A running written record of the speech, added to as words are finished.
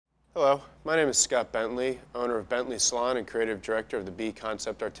Hello, my name is Scott Bentley, owner of Bentley Salon and creative director of the B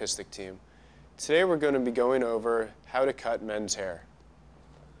Concept Artistic team. Today we're going to be going over how to cut men's hair.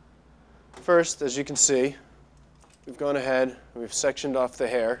 First, as you can see, we've gone ahead and we've sectioned off the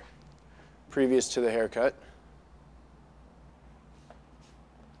hair previous to the haircut.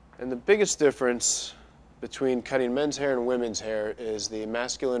 And the biggest difference between cutting men's hair and women's hair is the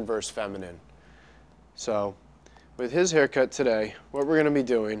masculine versus feminine. So, with his haircut today, what we're going to be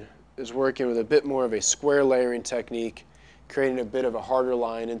doing is working with a bit more of a square layering technique, creating a bit of a harder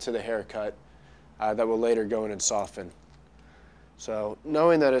line into the haircut that will later go in and soften. So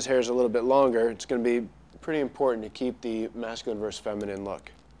knowing that his hair is a little bit longer, it's going to be pretty important to keep the masculine versus feminine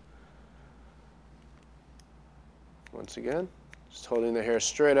look. Once again, just holding the hair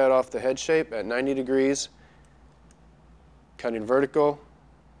straight out off the head shape at 90 degrees, cutting vertical.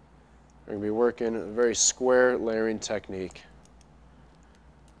 We're going to be working a very square layering technique.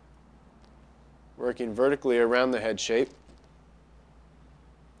 Working vertically around the head shape,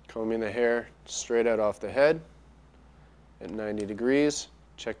 combing the hair straight out off the head at 90 degrees.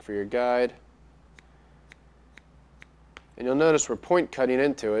 Check for your guide. And you'll notice we're point cutting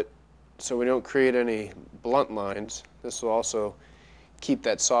into it so we don't create any blunt lines. This will also keep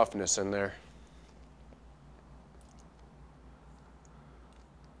that softness in there.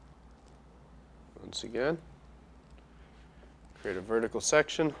 Once again, create a vertical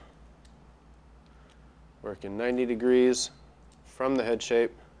section. Working 90 degrees from the head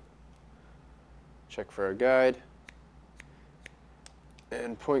shape. Check for our guide.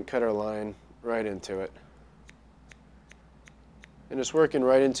 And point cut our line right into it. And just working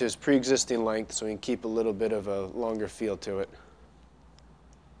right into his pre-existing length so we can keep a little bit of a longer feel to it.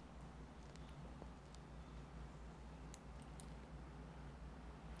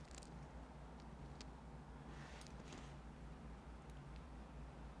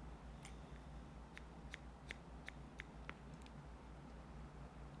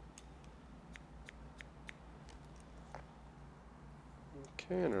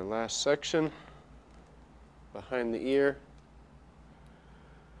 Okay, and our last section, behind the ear,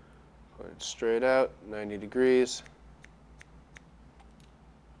 point it straight out, 90 degrees.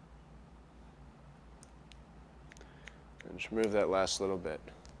 And just remove that last little bit.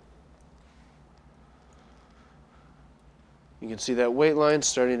 You can see that weight line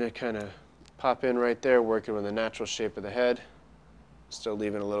starting to kind of pop in right there, working with the natural shape of the head, still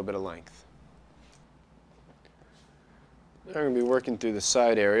leaving a little bit of length. Now we're going to be working through the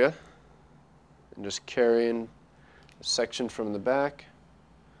side area and just carrying a section from the back,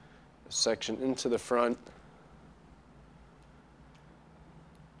 a section into the front,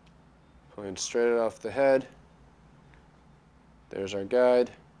 pulling straight off the head. There's our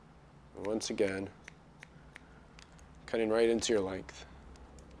guide. And once again, cutting right into your length.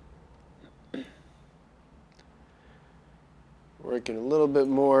 Working a little bit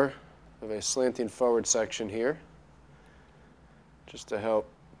more of a slanting forward section here, just to help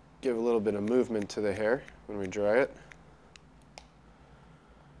give a little bit of movement to the hair when we dry it.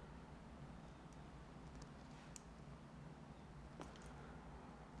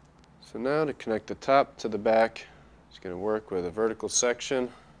 So now to connect the top to the back, it's going to work with a vertical section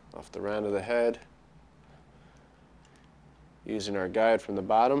off the round of the head, using our guide from the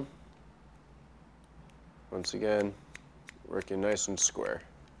bottom. Once again, working nice and square.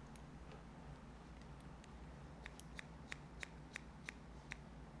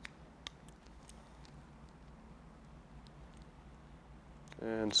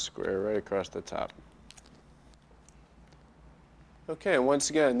 And square right across the top. Okay, and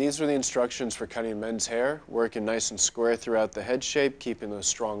once again, these are the instructions for cutting men's hair, working nice and square throughout the head shape, keeping those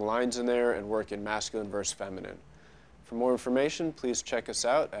strong lines in there, and working masculine versus feminine. For more information, please check us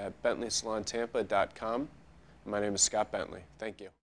out at BentleySalonTampa.com. My name is Scott Bentley. Thank you.